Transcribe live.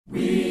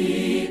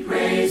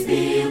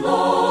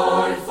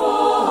Lord,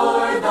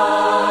 for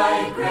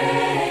thy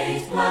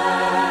great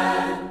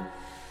plan,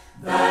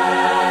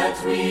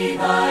 that we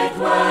thy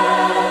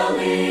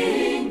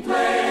dwelling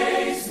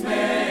place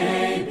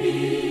may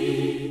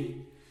be.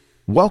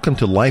 Welcome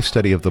to Life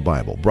Study of the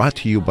Bible, brought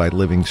to you by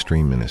Living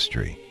Stream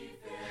Ministry.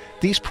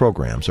 These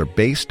programs are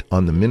based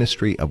on the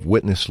ministry of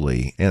Witness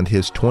Lee and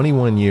his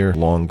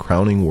 21-year-long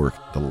crowning work,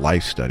 The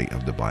Life Study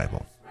of the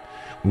Bible.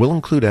 We'll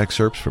include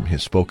excerpts from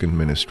his spoken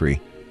ministry,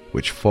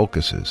 which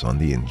focuses on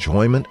the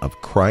enjoyment of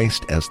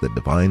Christ as the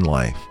divine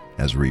life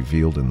as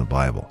revealed in the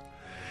Bible.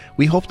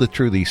 We hope that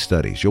through these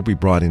studies you'll be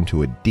brought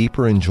into a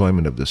deeper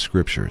enjoyment of the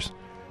Scriptures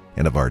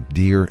and of our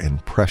dear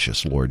and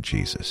precious Lord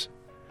Jesus.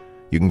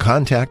 You can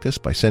contact us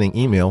by sending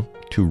email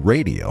to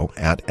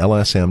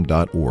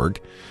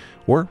radio@lsm.org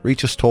or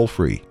reach us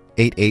toll-free,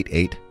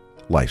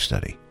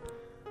 888-LIFE-STUDY.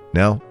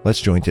 Now,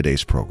 let's join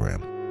today's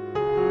program.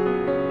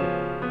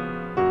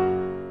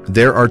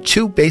 There are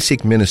two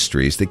basic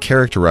ministries that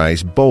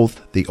characterize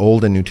both the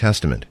Old and New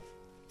Testament,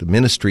 the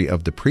ministry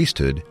of the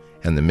priesthood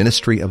and the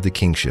ministry of the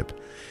kingship.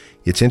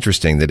 It's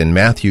interesting that in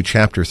Matthew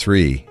chapter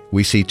 3,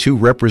 we see two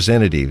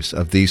representatives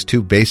of these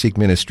two basic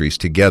ministries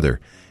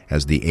together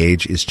as the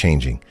age is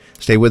changing.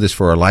 Stay with us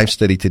for our life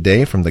study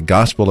today from the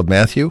Gospel of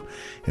Matthew,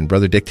 and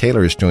Brother Dick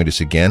Taylor has joined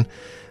us again.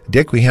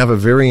 Dick, we have a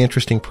very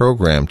interesting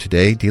program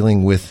today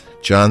dealing with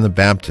John the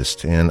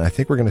Baptist, and I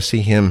think we're going to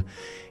see him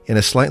in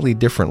a slightly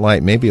different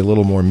light, maybe a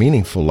little more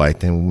meaningful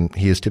light than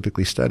he is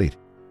typically studied.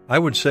 I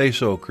would say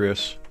so,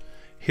 Chris.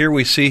 Here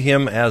we see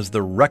him as the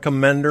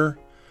recommender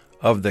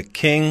of the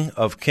King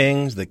of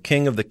Kings, the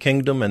King of the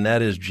Kingdom, and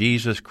that is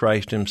Jesus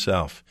Christ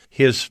himself.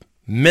 His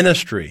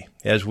ministry,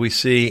 as we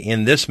see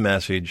in this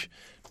message,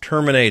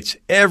 terminates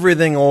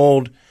everything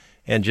old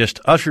and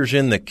just ushers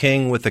in the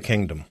King with the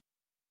kingdom.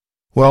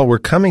 Well, we're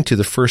coming to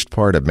the first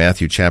part of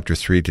Matthew chapter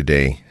 3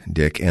 today,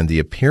 Dick, and the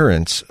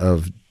appearance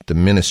of the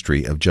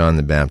ministry of John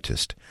the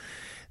Baptist.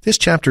 This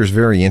chapter is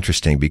very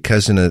interesting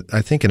because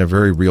I think in a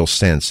very real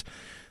sense,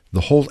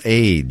 the whole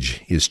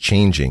age is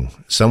changing.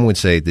 Some would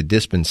say the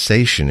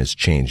dispensation is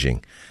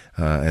changing.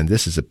 And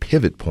this is a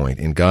pivot point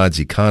in God's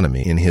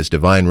economy, in his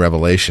divine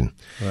revelation.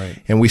 Right.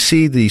 And we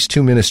see these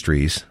two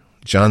ministries,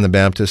 John the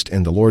Baptist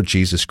and the Lord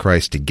Jesus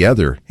Christ,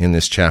 together in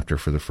this chapter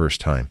for the first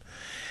time.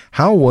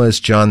 How was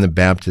John the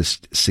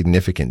Baptist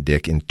significant,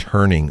 Dick, in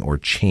turning or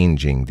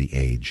changing the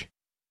age?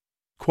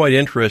 Quite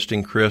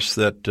interesting, Chris,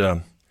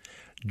 that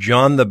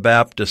John the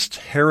Baptist's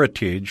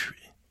heritage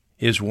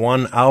is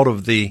one out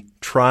of the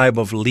tribe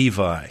of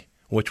Levi,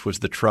 which was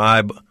the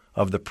tribe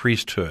of the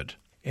priesthood.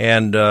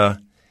 And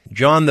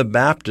John the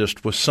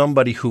Baptist was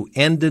somebody who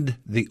ended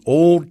the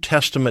Old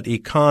Testament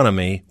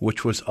economy,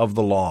 which was of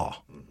the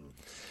law.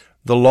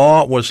 The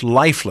law was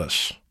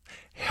lifeless,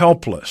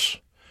 helpless,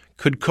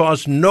 could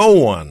cause no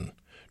one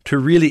to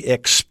really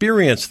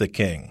experience the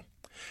king,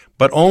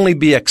 but only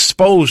be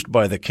exposed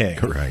by the king.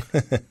 Right.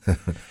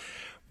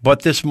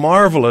 But this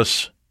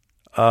marvelous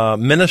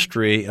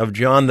ministry of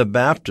John the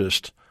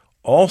Baptist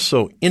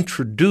also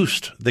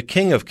introduced the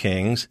King of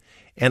Kings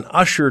and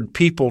ushered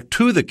people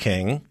to the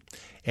king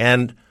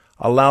and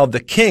allowed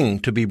the king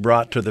to be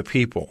brought to the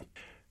people.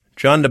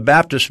 John the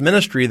Baptist's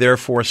ministry,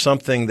 therefore, is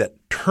something that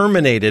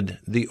terminated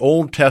the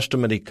Old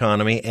Testament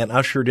economy and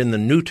ushered in the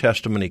New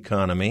Testament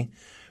economy,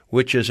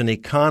 which is an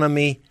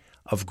economy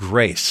of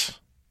grace.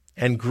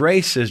 And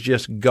grace is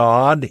just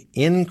God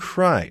in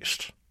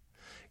Christ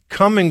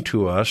coming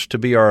to us to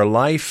be our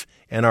life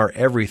and our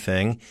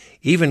everything,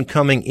 even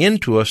coming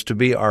into us to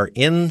be our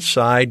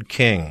inside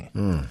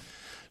king.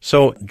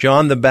 So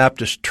John the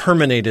Baptist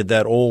terminated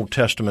that Old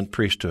Testament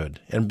priesthood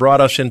and brought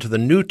us into the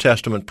New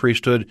Testament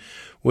priesthood,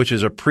 which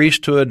is a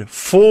priesthood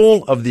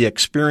full of the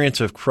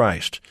experience of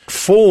Christ,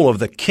 full of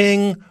the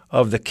King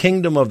of the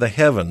kingdom of the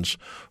heavens,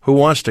 who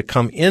wants to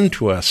come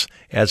into us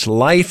as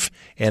life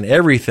and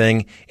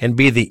everything and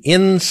be the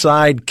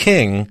inside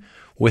king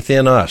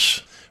within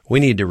us. We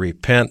need to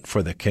repent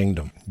for the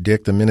kingdom.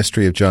 Dick, the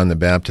ministry of John the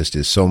Baptist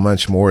is so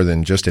much more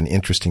than just an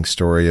interesting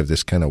story of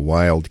this kind of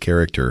wild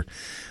character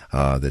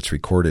that's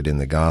recorded in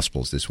the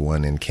Gospels, this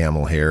one in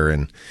camel hair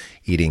and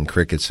eating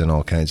crickets and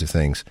all kinds of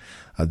things.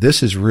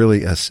 This is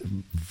really a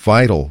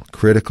vital,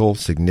 critical,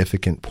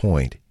 significant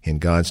point in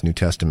God's New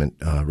Testament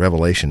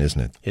revelation, isn't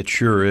it? It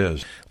sure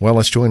is. Well,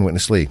 let's join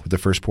Witness Lee with the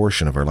first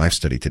portion of our life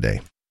study today.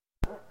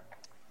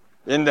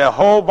 In the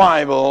whole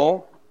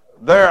Bible,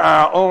 there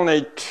are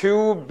only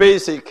two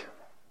basic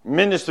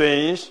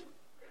ministries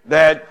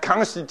that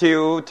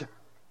constitute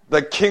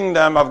the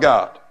kingdom of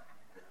God.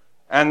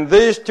 And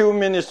these two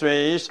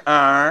ministries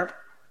are,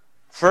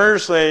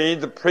 firstly,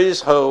 the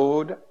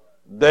priesthood,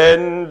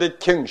 then the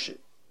kingship.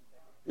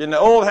 In the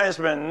Old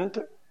Testament,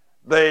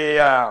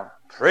 the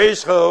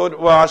priesthood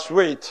was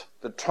with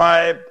the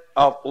tribe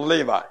of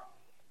Levi.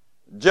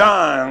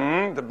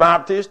 John the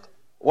Baptist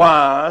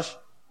was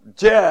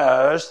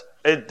just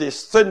a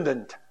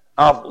descendant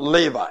of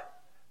Levi.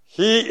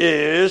 He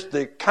is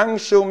the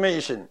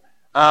consummation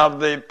of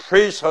the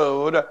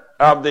priesthood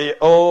of the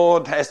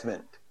Old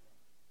Testament.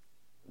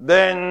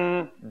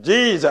 Then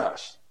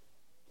Jesus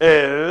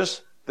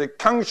is the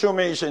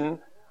consummation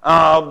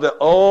of the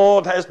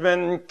Old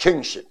Testament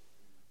kingship.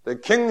 The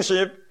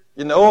kingship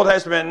in the Old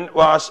Testament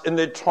was in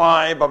the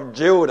tribe of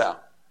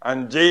Judah,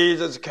 and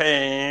Jesus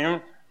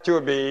came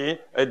to be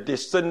a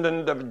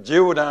descendant of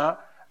Judah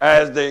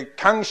as the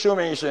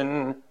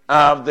consummation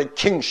of the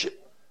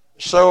kingship.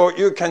 So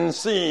you can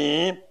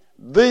see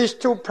these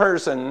two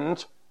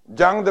persons,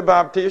 John the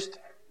Baptist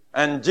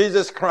and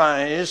Jesus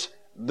Christ,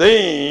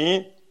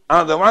 they,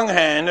 on the one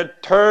hand,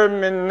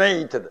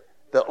 terminated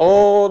the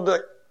old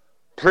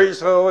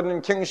priesthood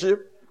and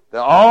kingship. They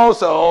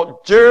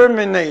also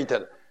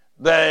germinated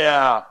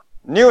the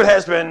New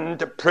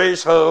Testament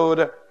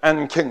priesthood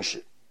and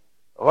kingship.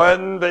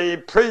 When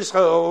the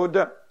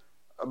priesthood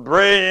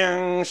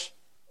brings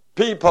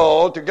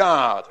people to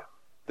God,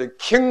 the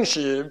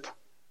kingship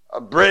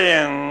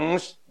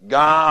brings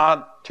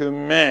God to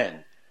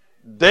men.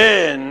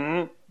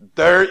 Then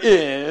there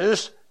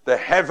is the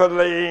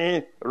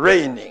heavenly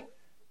reigning,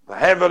 the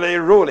heavenly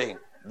ruling.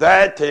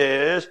 That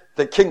is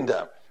the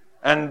kingdom.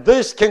 And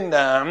this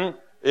kingdom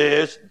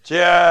is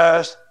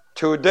just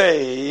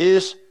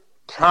today's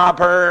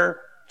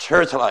proper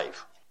church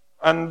life.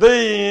 And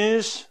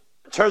this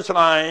church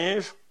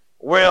life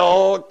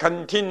will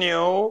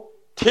continue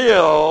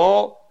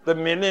till the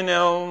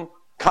millennium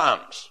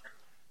comes.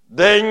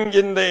 Then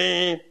in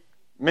the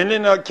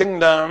millennial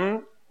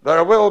kingdom,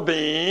 there will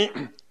be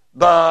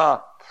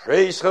the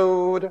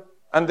priesthood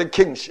and the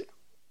kingship.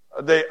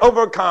 The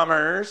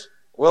overcomers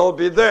will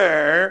be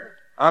there,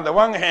 on the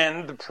one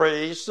hand, the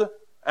priests,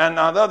 and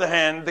on the other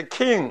hand, the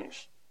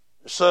kings.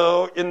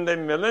 So in the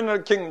millennial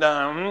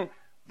kingdom,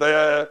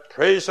 the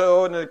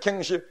priesthood and the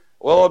kingship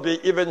will be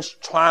even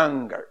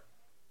stronger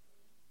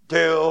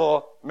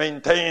to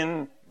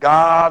maintain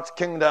God's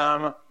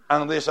kingdom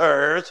on this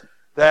earth,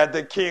 that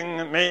the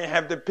king may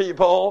have the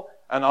people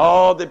and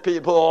all the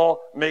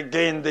people may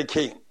gain the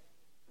king.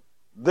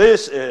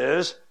 This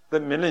is the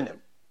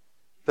millennium.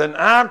 Then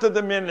after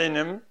the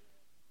millennium,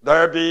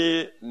 there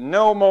be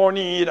no more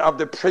need of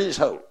the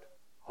priesthood.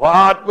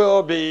 What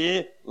will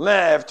be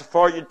left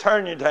for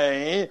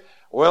eternity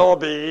will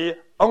be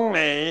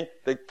only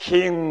the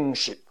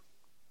kingship.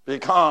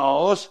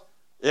 Because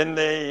in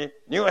the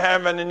new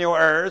heaven and new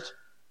earth,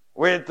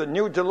 with the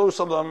new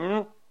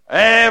Jerusalem,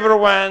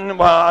 everyone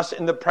was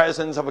in the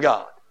presence of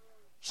God.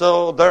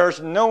 So there's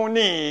no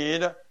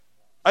need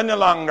any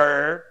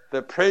longer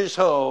the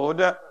priesthood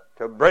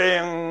to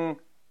bring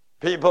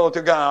people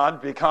to God,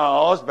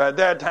 because by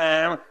that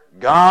time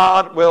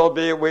God will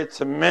be with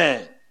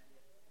men.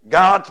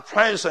 God's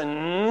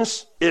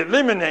presence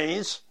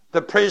eliminates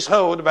the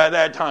priesthood by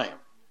that time.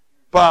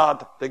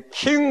 But the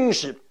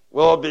kingship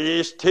will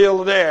be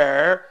still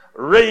there,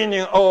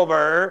 reigning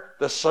over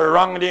the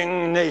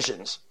surrounding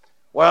nations.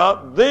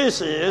 Well,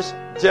 this is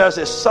just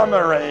a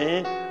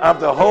summary of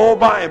the whole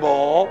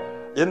Bible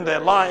in the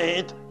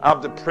light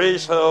of the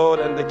priesthood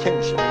and the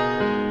kingship.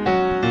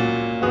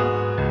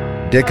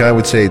 Dick, I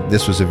would say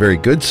this was a very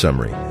good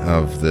summary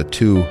of the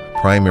two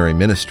primary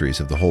ministries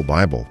of the whole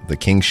Bible, the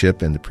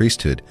kingship and the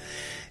priesthood.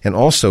 And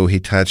also he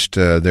touched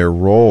their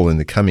role in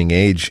the coming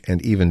age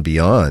and even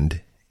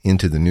beyond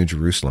into the New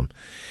Jerusalem.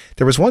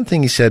 There was one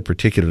thing he said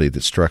particularly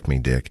that struck me,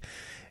 Dick,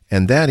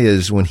 and that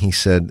is when he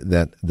said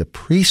that the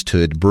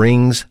priesthood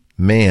brings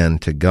man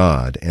to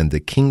God and the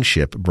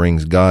kingship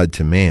brings God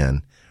to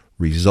man,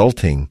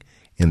 resulting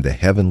in the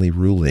heavenly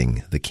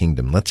ruling the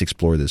kingdom. Let's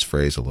explore this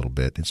phrase a little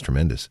bit. It's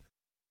tremendous.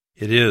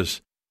 It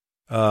is,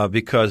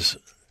 because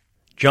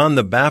John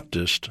the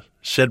Baptist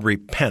said,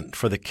 "Repent,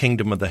 for the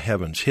kingdom of the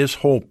heavens." His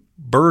whole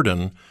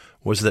burden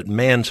was that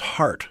man's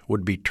heart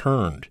would be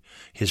turned,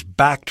 his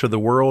back to the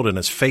world and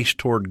his face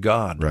toward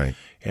God, right,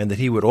 and that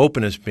he would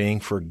open his being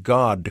for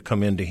God to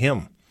come into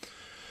him.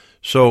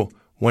 So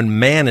when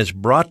man is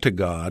brought to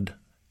God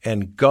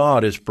and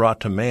God is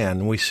brought to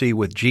man, we see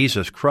with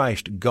Jesus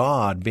Christ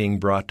God being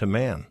brought to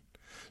man.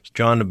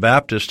 John the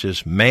Baptist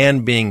is man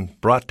being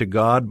brought to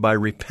God by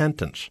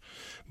repentance.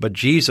 But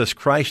Jesus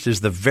Christ is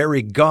the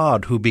very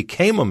God who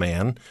became a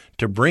man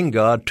to bring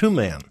God to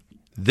man.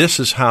 This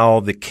is how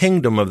the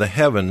kingdom of the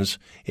heavens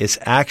is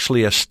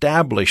actually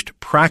established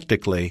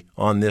practically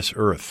on this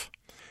earth.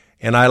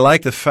 And I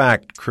like the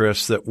fact,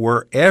 Chris, that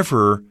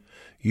wherever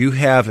you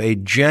have a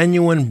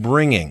genuine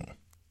bringing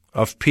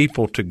of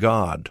people to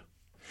God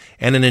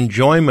and an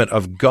enjoyment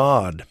of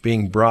God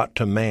being brought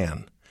to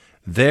man,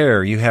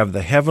 there you have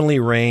the heavenly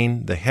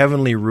reign, the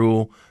heavenly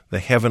rule, the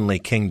heavenly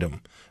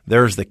kingdom.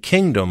 There's the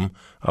kingdom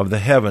of the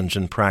heavens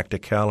in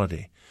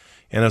practicality.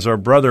 And as our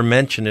brother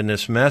mentioned in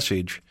this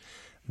message,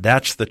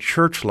 that's the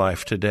church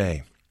life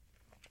today.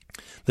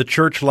 The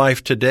church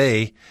life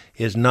today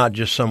is not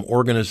just some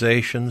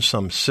organization,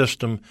 some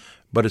system,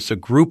 but it's a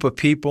group of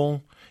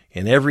people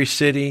in every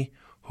city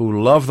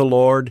who love the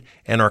Lord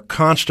and are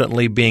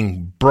constantly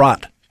being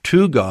brought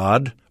to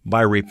God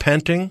by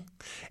repenting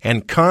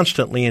and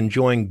constantly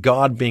enjoying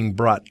God being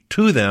brought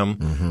to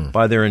them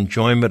by their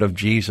enjoyment of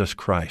Jesus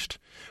Christ.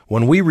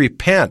 When we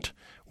repent,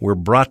 we're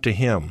brought to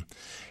Him.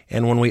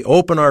 And when we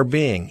open our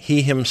being,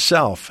 He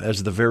Himself,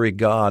 as the very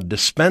God,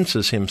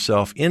 dispenses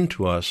Himself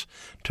into us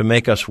to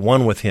make us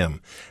one with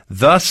Him,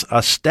 thus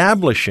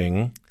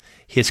establishing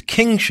His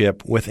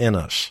kingship within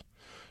us.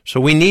 So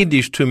we need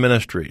these two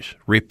ministries.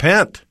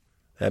 Repent,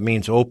 that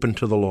means open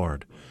to the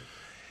Lord.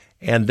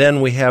 And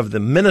then we have the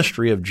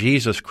ministry of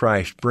Jesus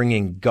Christ,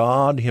 bringing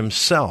God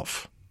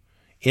Himself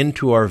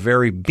into our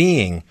very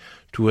being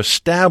to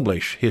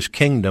establish His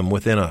kingdom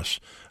within us.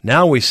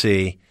 Now we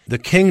see the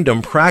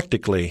kingdom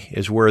practically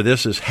is where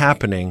this is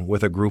happening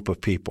with a group of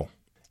people.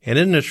 And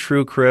isn't it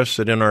true, Chris,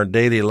 that in our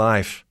daily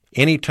life,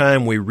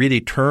 anytime we really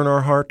turn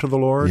our heart to the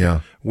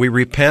Lord, we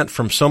repent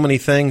from so many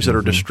things that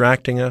are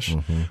distracting us,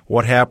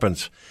 what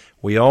happens?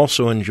 We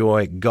also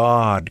enjoy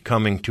God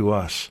coming to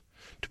us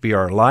to be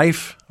our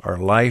life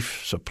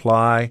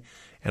supply,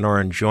 and our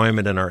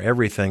enjoyment and our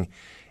everything.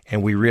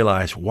 And we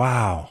realize,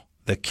 wow,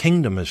 the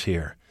kingdom is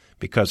here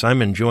because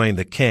I'm enjoying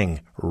the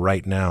King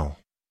right now.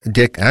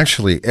 Dick,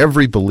 actually,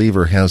 every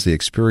believer has the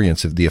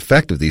experience of the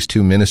effect of these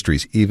two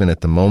ministries, even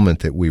at the moment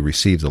that we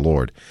receive the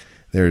Lord.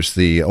 There's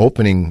the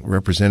opening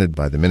represented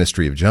by the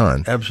ministry of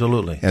John.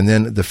 Absolutely. And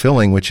then the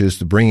filling, which is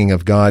the bringing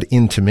of God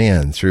into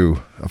man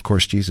through, of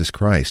course, Jesus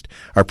Christ.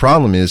 Our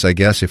problem is, I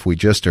guess, if we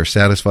just are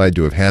satisfied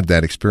to have had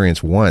that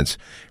experience once,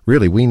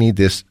 really, we need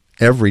this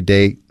every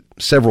day,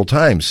 several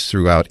times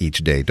throughout each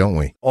day, don't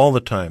we? All the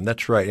time,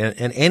 that's right.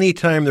 And any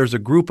time there's a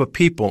group of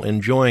people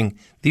enjoying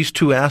these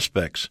two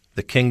aspects,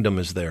 the kingdom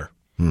is there.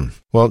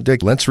 Well,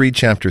 Dick, let's read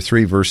chapter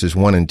 3, verses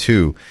 1 and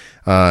 2,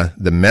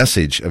 the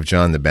message of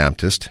John the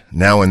Baptist.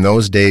 Now in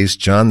those days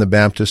John the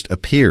Baptist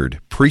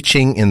appeared,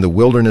 preaching in the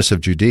wilderness of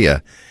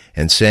Judea,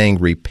 and saying,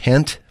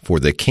 Repent,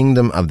 for the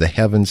kingdom of the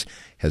heavens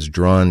has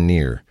drawn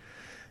near.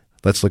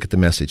 Let's look at the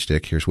message,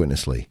 Dick. Here's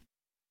Witness Lee.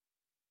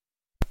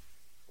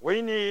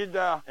 We need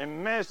a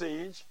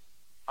message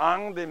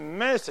on the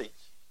message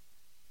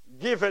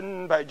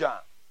given by John.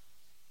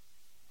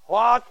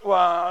 What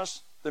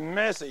was the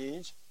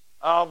message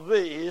of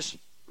this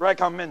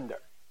recommender?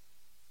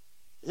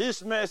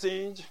 His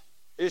message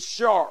is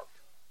short,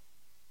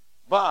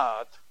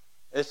 but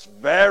it's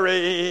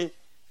very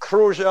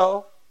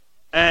crucial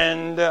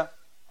and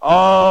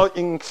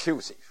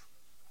all-inclusive.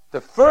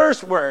 The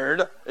first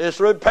word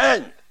is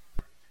repent.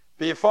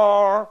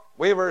 Before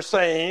we were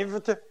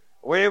saved,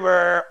 we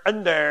were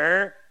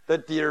under the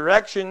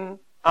direction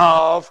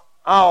of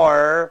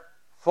our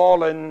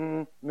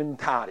fallen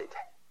mentality.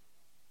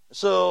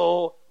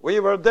 So we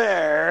were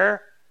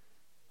there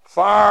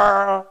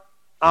far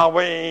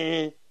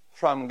away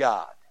from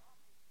God.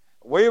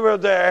 We were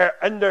there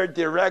under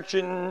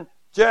direction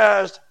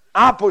just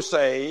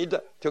opposite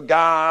to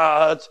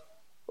God's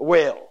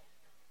will.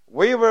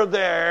 We were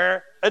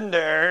there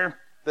under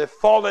the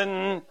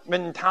fallen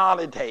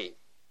mentality,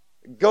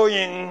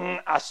 going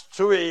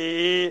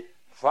astray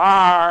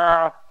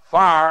far,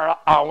 far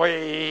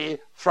away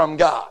from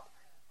God.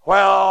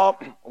 Well,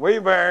 we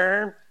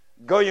were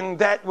going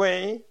that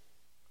way.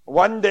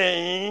 One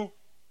day,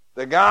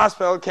 the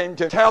gospel came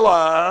to tell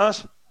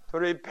us to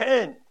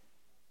repent.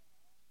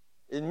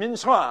 It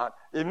means what?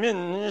 It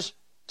means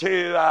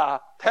to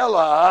tell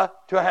us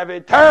to have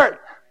a turn.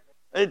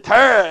 A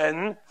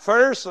turn,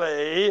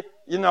 firstly,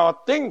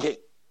 thinking.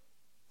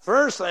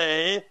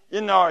 Firstly,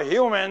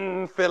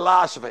 human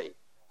philosophy.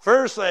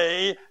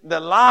 Firstly, the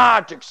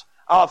logics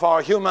of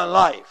our human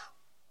life.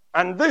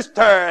 And this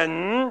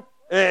turn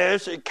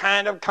is a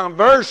kind of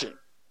conversion.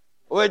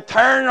 We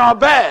turn our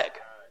back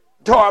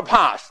to our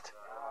past,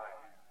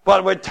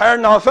 but we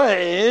turn our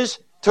face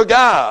to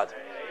God.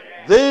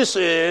 This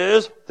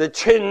is the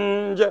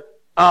change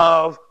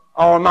of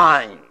our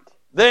mind.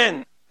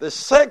 Then, the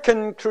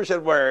second crucial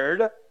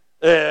word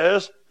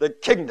is the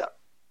kingdom.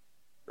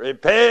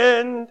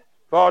 Repent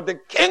for the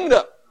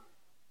kingdom.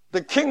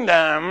 The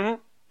kingdom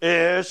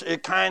is a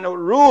kind of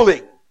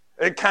ruling,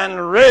 a kind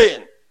of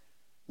reign.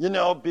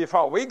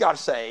 Before we got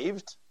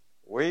saved,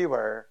 we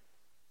were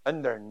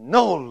under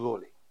no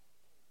ruling,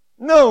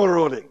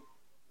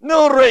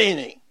 no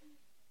reigning.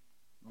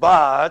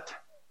 But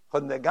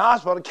when the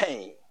gospel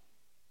came,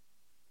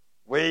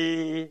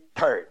 we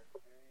turned.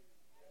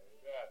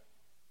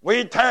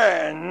 We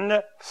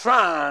turned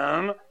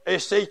from a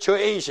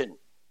situation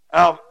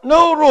of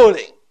no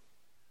ruling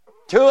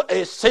to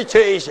a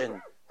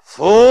situation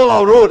full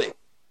of ruling.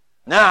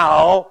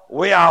 Now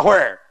we are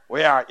where?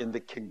 We are in the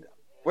kingdom.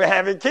 We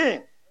have a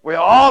king. We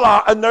all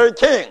are under a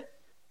king.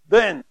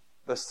 Then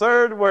the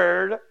third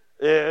word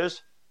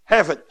is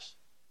heavens.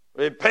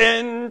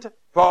 Repent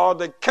for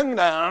the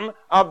kingdom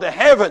of the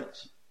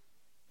heavens.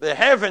 The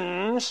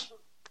heavens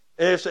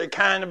is a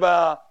kind of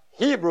a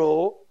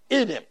Hebrew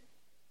idiom.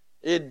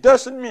 It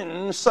doesn't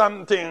mean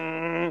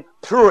something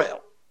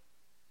plural.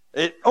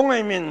 It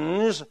only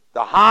means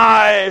the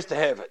highest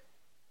heaven.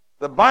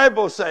 The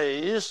Bible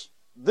says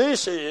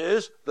this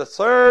is the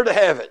third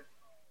heaven.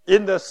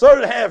 In the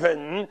third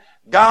heaven,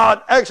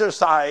 God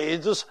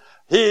exercises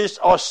His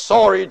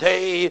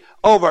authority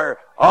over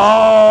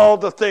all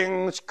the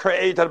things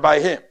created by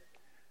Him.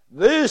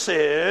 This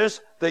is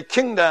the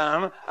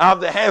kingdom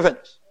of the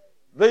heavens.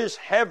 This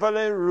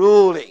heavenly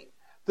ruling,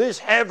 this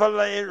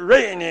heavenly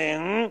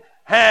reigning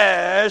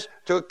has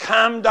to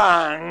come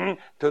down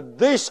to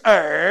this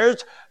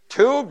earth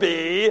to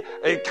be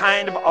a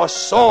kind of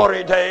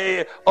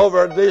authority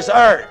over this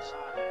earth.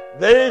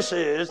 This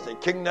is the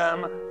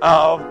kingdom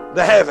of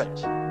the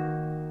heavens.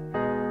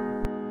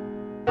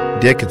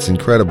 Dick, it's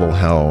incredible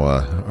how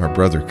our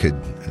brother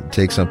could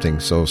take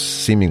something so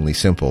seemingly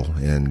simple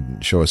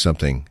and show us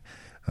something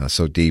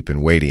so deep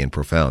and weighty and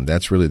profound.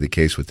 That's really the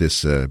case with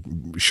this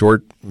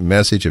short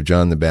message of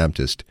John the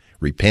Baptist.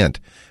 Repent,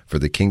 for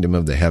the kingdom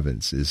of the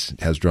heavens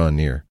has drawn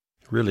near.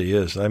 It really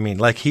is. I mean,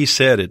 like he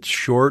said, it's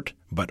short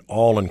but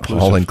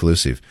all-inclusive.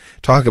 All-inclusive.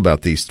 Talk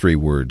about these three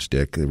words,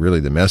 Dick. Really,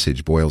 the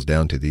message boils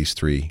down to these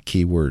three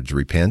key words: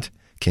 repent,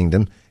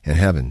 kingdom, and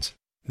heavens.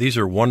 These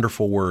are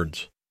wonderful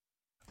words.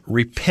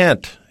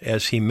 Repent,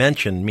 as he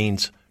mentioned,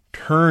 means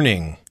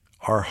turning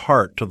our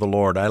heart to the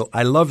Lord.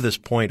 I love this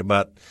point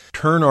about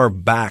turn our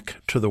back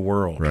to the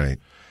world. Right.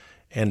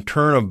 And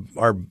turn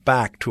our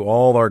back to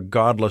all our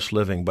godless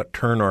living, but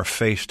turn our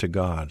face to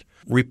God.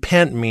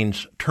 Repent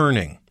means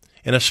turning,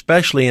 and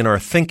especially in our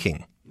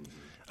thinking,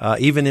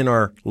 even in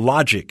our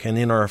logic and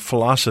in our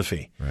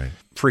philosophy. Right.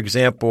 For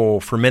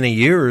example, for many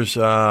years,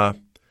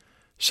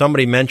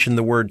 somebody mentioned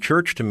the word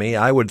church to me,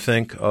 I would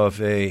think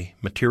of a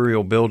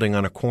material building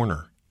on a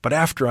corner. But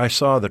after I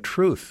saw the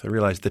truth, I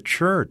realized the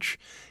church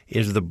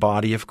is the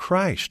body of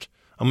Christ.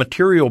 A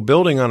material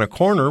building on a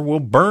corner will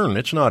burn.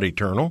 It's not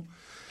eternal.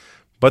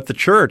 But the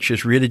church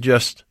is really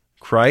just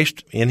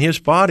Christ in his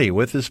body,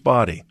 with his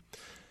body.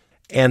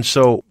 And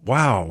so,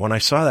 wow, when I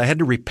saw that, I had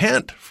to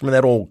repent from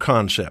that old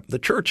concept. The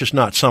church is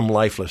not some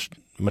lifeless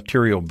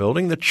material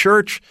building. The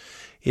church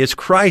is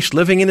Christ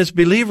living in his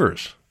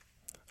believers.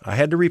 I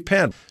had to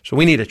repent. So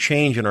we need a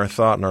change in our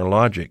thought and our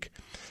logic.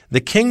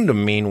 The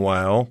kingdom,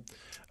 meanwhile,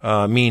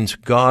 means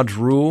God's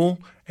rule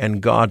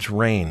and God's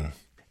reign.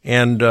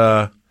 And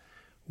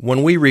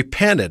when we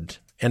repented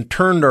and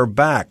turned our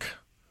back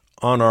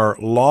on our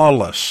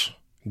lawless,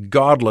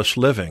 godless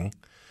living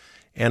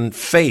and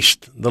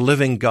faced the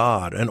living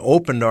God and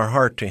opened our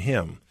heart to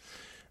him,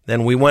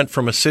 then we went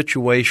from a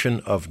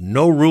situation of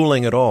no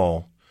ruling at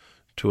all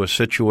to a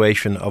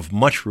situation of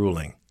much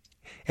ruling.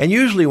 And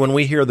usually when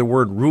we hear the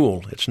word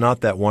rule, it's not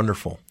that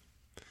wonderful.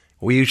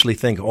 We usually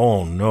think,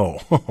 oh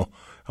no,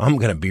 I'm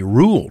going to be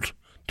ruled.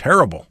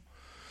 Terrible.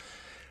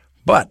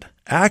 But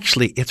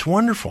actually, it's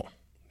wonderful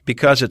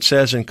because it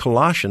says in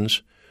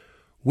Colossians,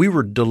 we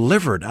were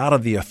delivered out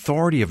of the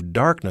authority of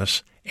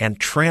darkness and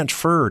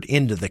transferred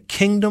into the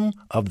kingdom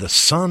of the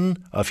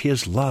Son of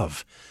his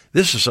love.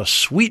 This is a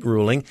sweet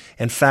ruling.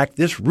 In fact,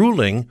 this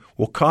ruling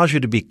will cause you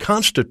to be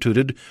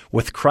constituted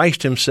with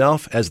Christ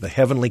himself as the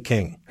heavenly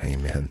king.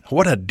 Amen.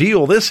 What a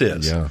deal this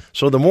is. Yeah.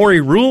 So the more he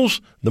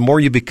rules, the more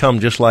you become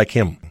just like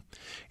him.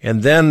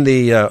 And then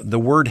the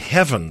word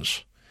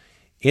heavens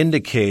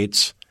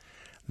indicates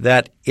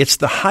that it's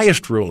the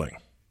highest ruling,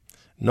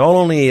 not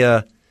only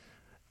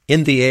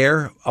in the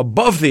air,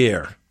 above the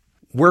air,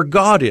 where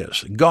God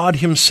is. God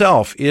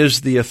himself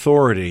is the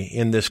authority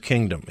in this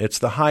kingdom. It's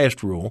the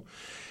highest rule.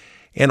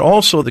 And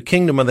also the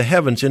kingdom of the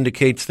heavens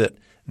indicates that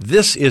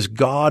this is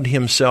God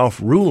himself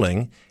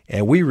ruling,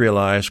 and we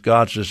realize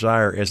God's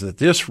desire is that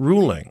this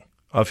ruling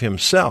of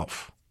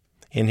himself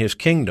in his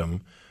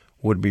kingdom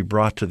would be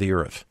brought to the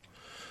earth.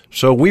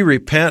 So we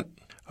repent,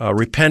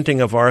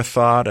 repenting of our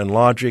thought and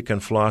logic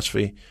and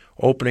philosophy,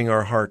 opening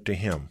our heart to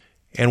him.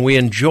 And we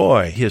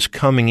enjoy his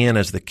coming in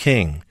as the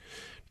king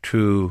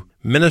to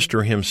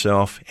minister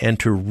himself and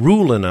to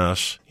rule in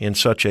us in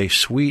such a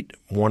sweet,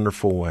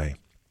 wonderful way.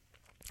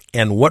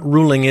 And what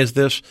ruling is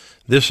this?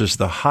 This is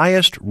the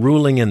highest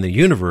ruling in the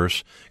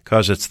universe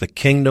because it's the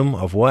kingdom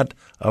of what?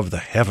 Of the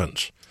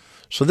heavens.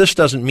 So this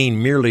doesn't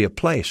mean merely a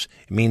place.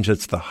 It means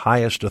it's the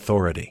highest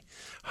authority.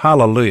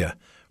 Hallelujah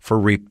for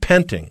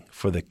repenting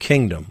for the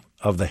kingdom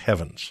of the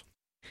heavens.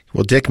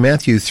 Well, Dick,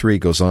 Matthew 3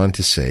 goes on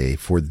to say,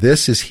 "For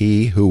this is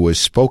he who was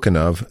spoken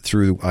of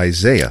through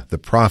Isaiah the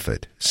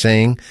prophet,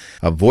 saying,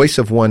 a voice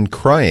of one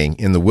crying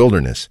in the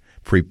wilderness,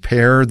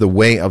 prepare the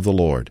way of the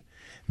Lord,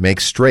 make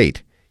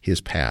straight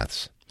his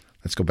paths."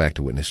 Let's go back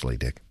to Witness Lee,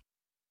 Dick.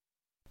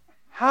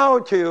 How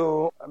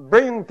to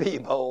bring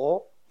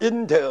people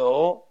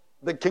into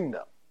the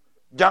kingdom.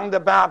 John the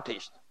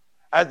Baptist,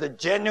 as the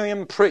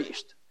genuine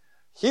priest,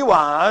 he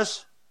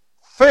was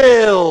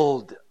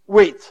filled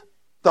with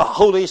the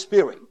Holy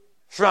Spirit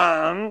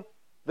from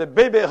the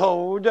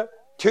babyhood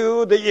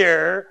to the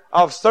year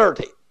of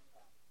 30.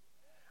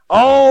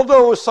 All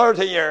those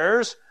 30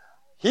 years,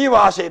 he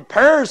was a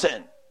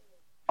person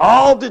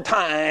all the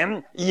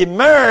time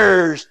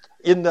immersed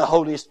in the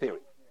Holy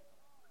Spirit.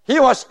 He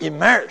was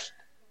immersed.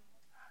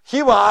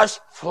 He was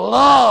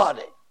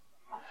flooded.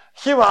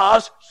 He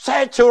was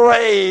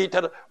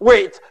saturated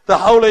with the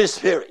Holy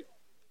Spirit.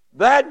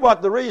 That was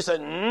the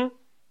reason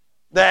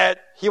that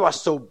he was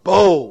so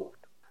bold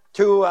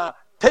to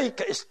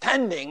take a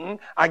standing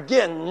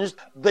against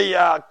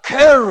the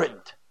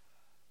current.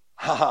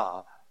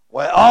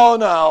 We all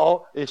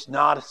know it's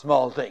not a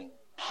small thing.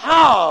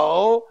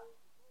 How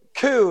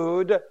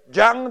could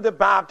John the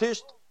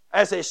Baptist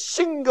as a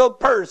single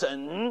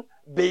person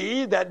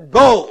be that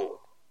bold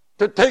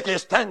to take a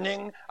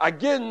standing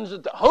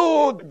against the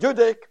whole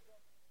Judaic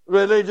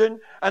religion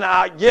and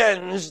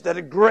against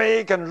the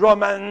Greek and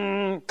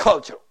Roman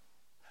culture.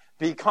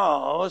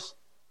 Because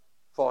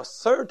for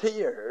 30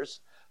 years,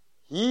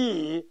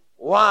 he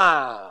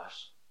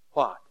was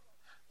what?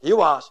 He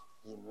was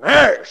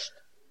immersed.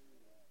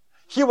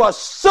 He was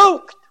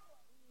soaked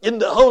in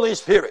the Holy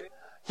Spirit.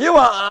 He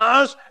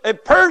was a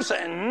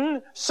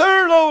person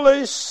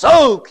thoroughly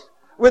soaked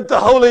with the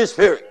Holy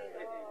Spirit.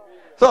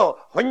 So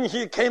when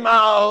he came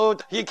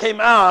out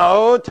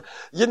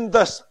in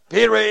the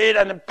Spirit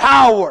and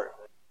power.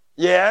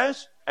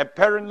 Yes,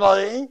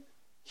 apparently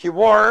he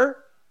wore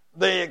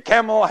the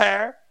camel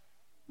hair.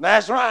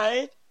 That's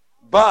right.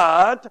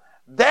 But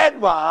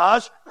that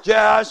was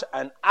just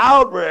an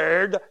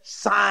outward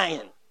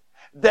sign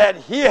that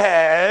he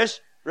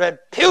has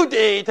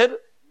repudiated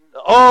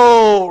the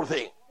old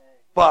thing.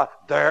 But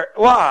there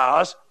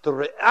was the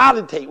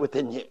reality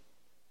within him.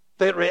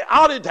 The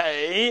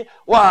reality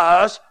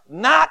was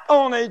not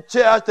only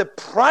just the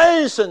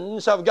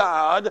presence of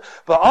God,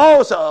 but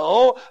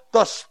also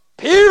the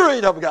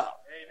Spirit of God.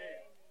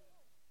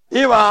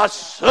 He was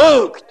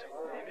soaked,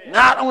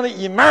 not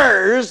only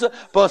immersed,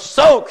 but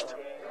soaked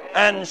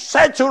and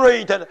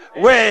saturated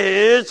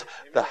with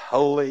the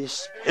Holy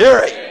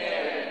Spirit.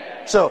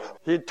 So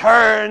he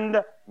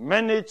turned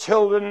many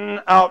children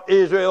of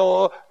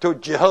Israel to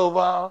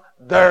Jehovah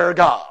their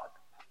God.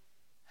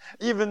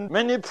 Even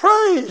many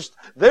priests,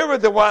 they were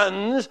the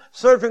ones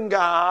serving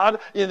God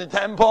in the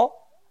temple,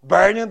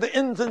 burning the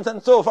incense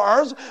and so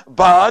forth,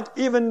 but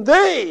even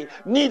they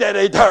needed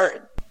a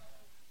turn.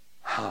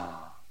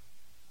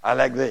 I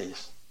like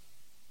this.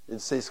 It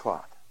says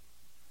what?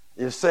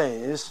 It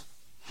says,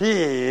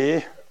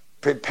 he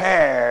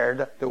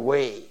prepared the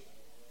way,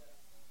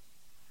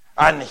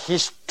 and he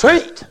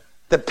straightened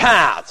the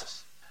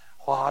paths.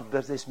 What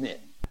does this mean?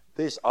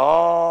 This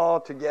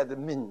altogether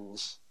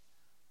means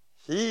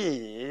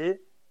he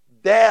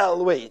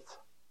dealt with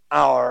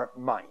our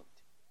mind.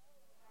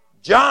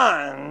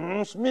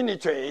 John's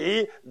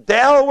ministry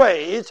dealt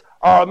with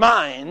our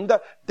mind,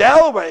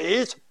 dealt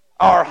with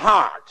our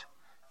heart.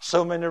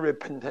 So many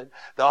repented.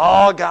 They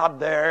all got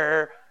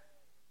their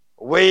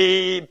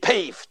way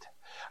paved,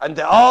 and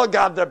they all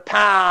got their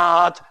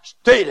path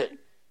straightened.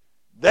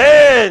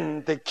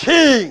 Then the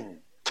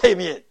king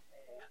came in.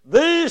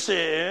 This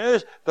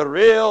is the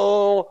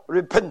real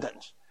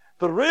repentance.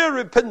 The real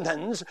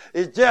repentance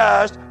is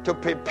just to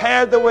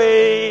prepare the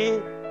way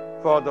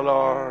for the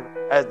Lord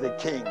as the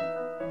King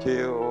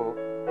to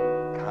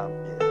come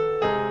in.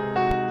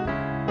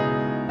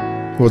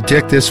 Well,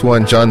 Dick, this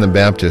one, John the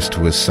Baptist,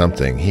 was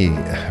something. He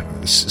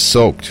was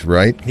soaked,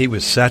 right? He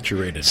was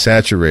saturated.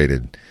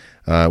 Saturated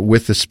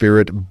with the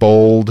Spirit,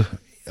 bold,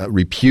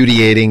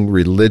 repudiating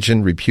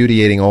religion,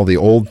 repudiating all the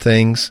old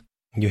things.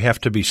 You have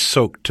to be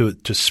soaked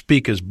to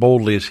speak as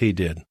boldly as he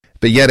did.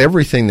 But yet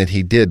everything that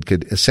he did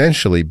could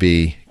essentially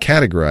be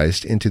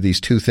categorized into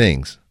these two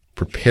things: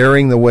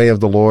 preparing the way of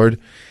the Lord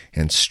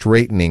and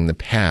straightening the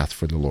path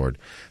for the Lord.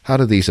 How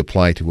do these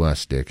apply to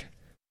us, Dick?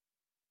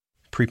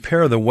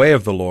 Prepare the way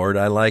of the Lord,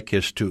 I like,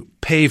 is to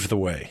pave the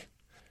way.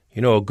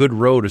 You know, a good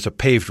road is a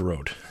paved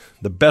road.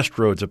 The best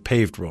road's a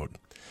paved road.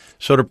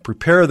 So to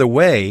prepare the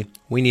way,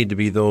 we need to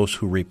be those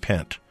who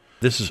repent.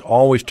 This is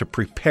always to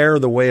prepare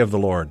the way of the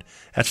Lord.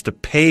 That's to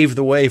pave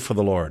the way for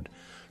the Lord,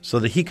 so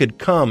that he could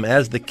come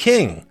as the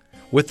king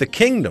with the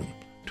kingdom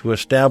to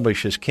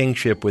establish his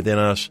kingship within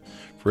us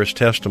for his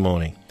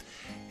testimony.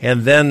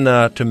 And then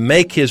to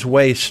make his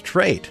way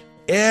straight.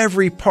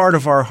 Every part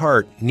of our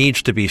heart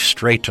needs to be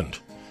straightened.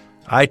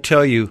 I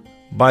tell you,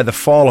 by the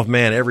fall of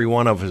man, every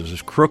one of us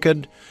is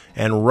crooked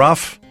and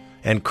rough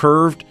and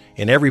curved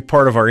in every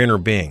part of our inner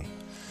being.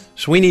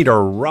 So we need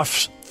our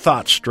rough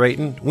thoughts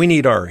straightened. We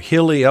need our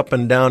hilly up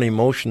and down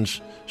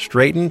emotions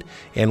straightened.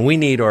 And we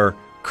need our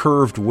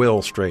curved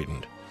will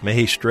straightened. May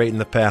he straighten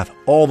the path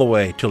all the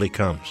way till he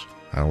comes.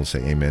 I will say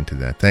amen to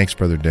that. Thanks,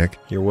 Brother Dick.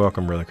 You're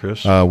welcome, Brother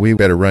Chris. We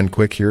better run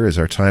quick here as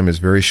our time is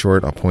very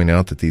short. I'll point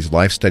out that these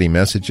life study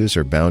messages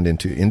are bound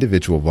into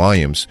individual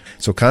volumes.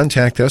 So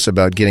contact us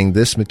about getting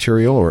this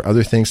material or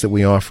other things that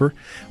we offer.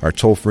 Our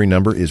toll-free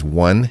number is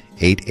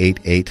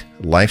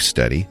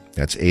 1-888-LIFE-STUDY.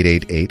 That's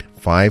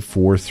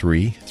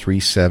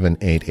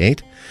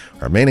 888-543-3788.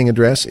 Our mailing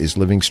address is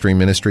Living Stream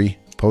Ministry,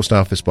 Post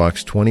Office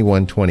Box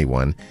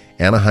 2121,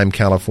 Anaheim,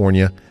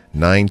 California,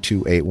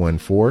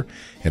 92814,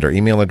 and our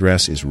email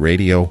address is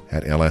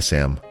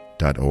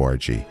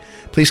radio@lsm.org.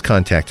 Please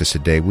contact us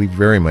today. We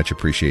very much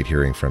appreciate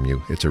hearing from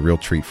you. It's a real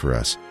treat for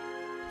us.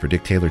 For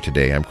Dick Taylor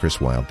today, I'm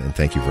Chris Wilde, and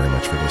thank you very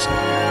much for listening.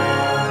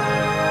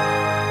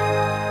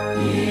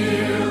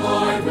 Dear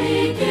Lord,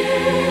 we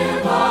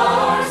give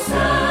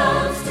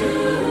ourselves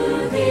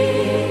to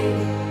Thee.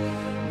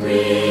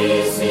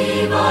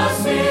 Receive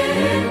us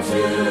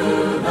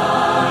into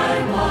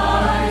Thy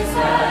wise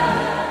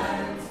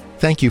hands.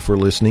 Thank you for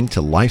listening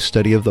to Life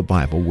Study of the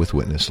Bible with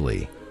Witness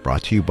Lee,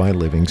 brought to you by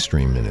Living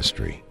Stream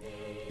Ministry.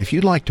 If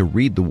you'd like to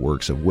read the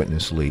works of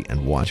Witness Lee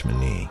and Watchman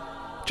Nee,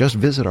 just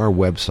visit our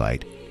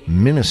website,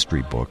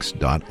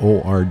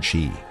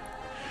 ministrybooks.org.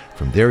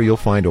 From there you'll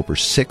find over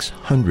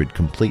 600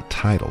 complete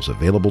titles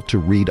available to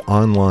read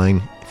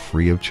online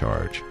free of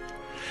charge.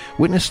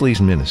 Witness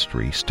Lee's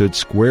ministry stood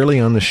squarely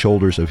on the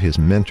shoulders of his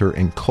mentor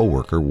and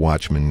co-worker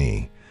Watchman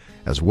Nee,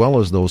 as well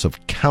as those of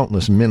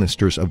countless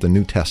ministers of the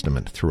New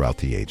Testament throughout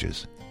the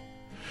ages.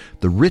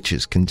 The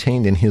riches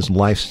contained in his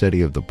life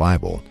study of the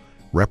Bible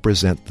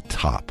represent the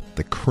top,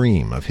 the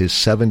cream of his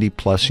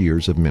 70-plus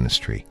years of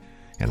ministry,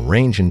 and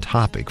range in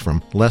topic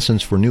from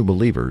lessons for new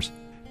believers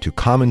to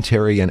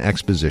commentary and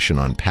exposition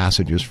on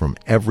passages from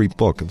every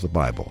book of the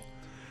Bible.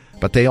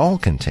 But they all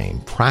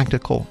contain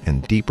practical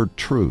and deeper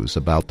truths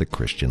about the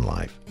Christian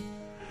life.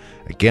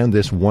 Again,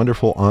 this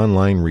wonderful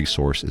online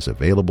resource is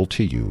available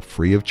to you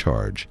free of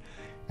charge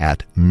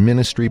at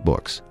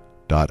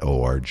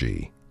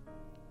ministrybooks.org.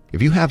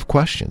 If you have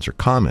questions or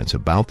comments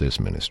about this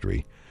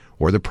ministry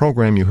or the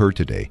program you heard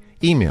today,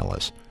 email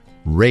us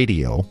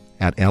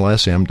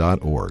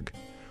radio@lsm.org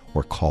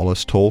or call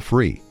us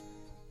toll-free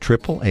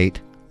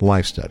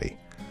 888-LIFE-STUDY.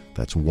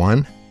 That's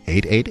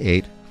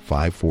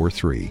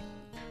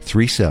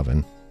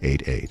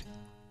 1-888-543-3788.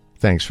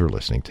 Thanks for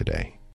listening today.